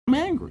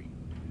angry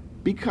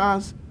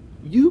because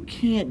you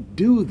can't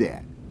do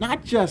that,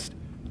 not just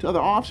to other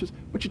officers,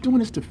 but you're doing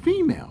this to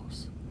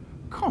females.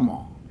 Come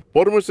on.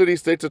 Baltimore City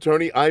State's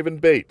Attorney Ivan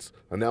Bates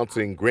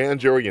announcing grand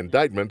jury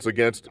indictments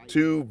against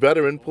 2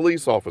 veteran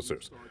police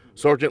officers.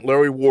 Sergeant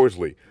Larry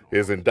Worsley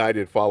is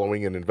indicted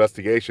following an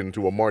investigation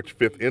into a March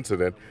 5th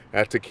incident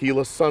at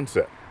Tequila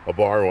Sunset, a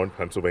bar on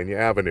Pennsylvania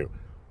Avenue.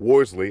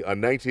 Worsley, a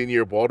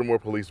 19-year Baltimore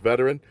police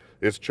veteran,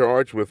 is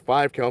charged with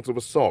 5 counts of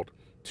assault,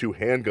 2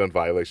 handgun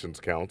violations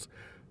counts,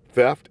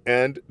 theft,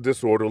 and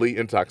disorderly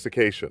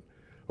intoxication.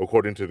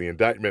 According to the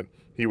indictment,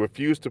 he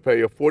refused to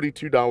pay a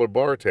 $42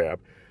 bar tab.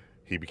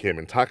 He became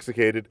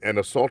intoxicated and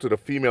assaulted a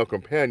female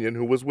companion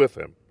who was with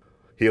him.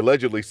 He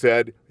allegedly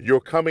said, "You're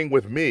coming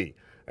with me,"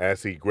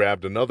 as he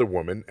grabbed another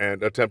woman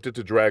and attempted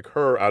to drag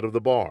her out of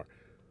the bar.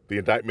 The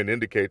indictment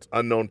indicates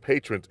unknown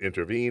patrons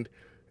intervened.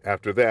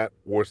 After that,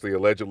 Worsley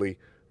allegedly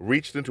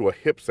reached into a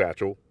hip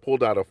satchel,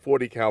 pulled out a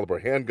 .40 caliber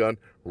handgun,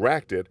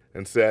 racked it,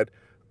 and said,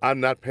 "I'm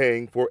not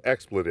paying for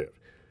expletive."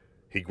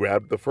 He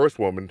grabbed the first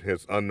woman,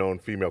 his unknown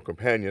female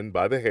companion,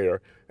 by the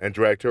hair and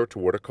dragged her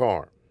toward a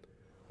car.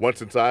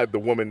 Once inside, the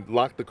woman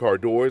locked the car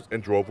doors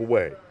and drove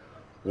away.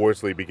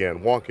 Worsley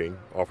began walking.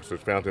 Officers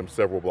found him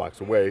several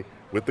blocks away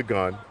with the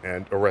gun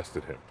and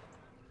arrested him.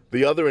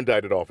 The other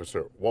indicted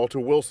officer,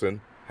 Walter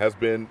Wilson, has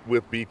been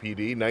with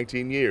BPD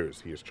 19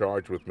 years. He is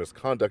charged with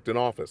misconduct in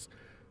office.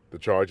 The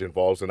charge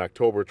involves an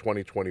October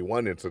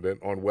 2021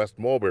 incident on West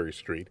Mulberry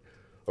Street.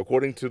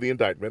 According to the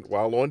indictment,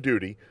 while on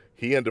duty,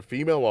 he and a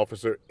female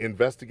officer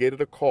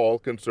investigated a call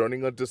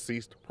concerning a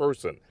deceased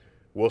person.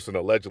 Wilson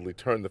allegedly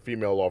turned the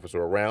female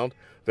officer around,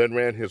 then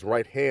ran his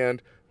right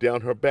hand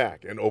down her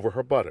back and over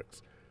her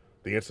buttocks.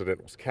 The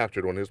incident was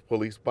captured on his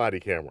police body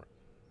camera.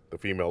 The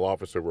female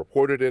officer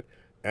reported it,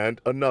 and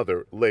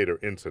another later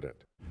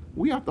incident.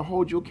 We have to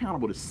hold you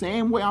accountable. The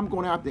same way I'm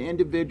going after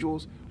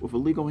individuals with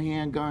illegal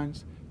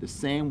handguns, the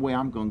same way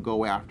I'm going to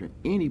go after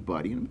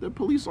anybody. And if they're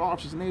police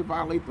officers and they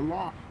violate the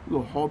law,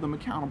 we'll hold them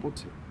accountable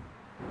too.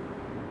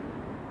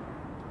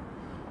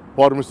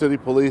 Baltimore City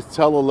Police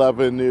tell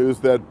 11 News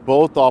that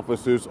both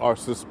officers are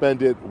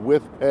suspended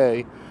with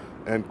pay,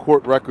 and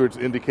court records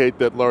indicate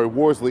that Larry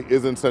Worsley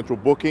is in central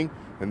booking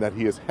and that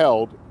he is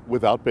held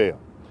without bail.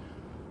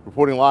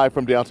 Reporting live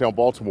from downtown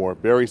Baltimore,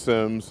 Barry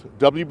Sims,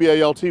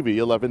 WBAL-TV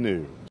 11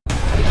 News.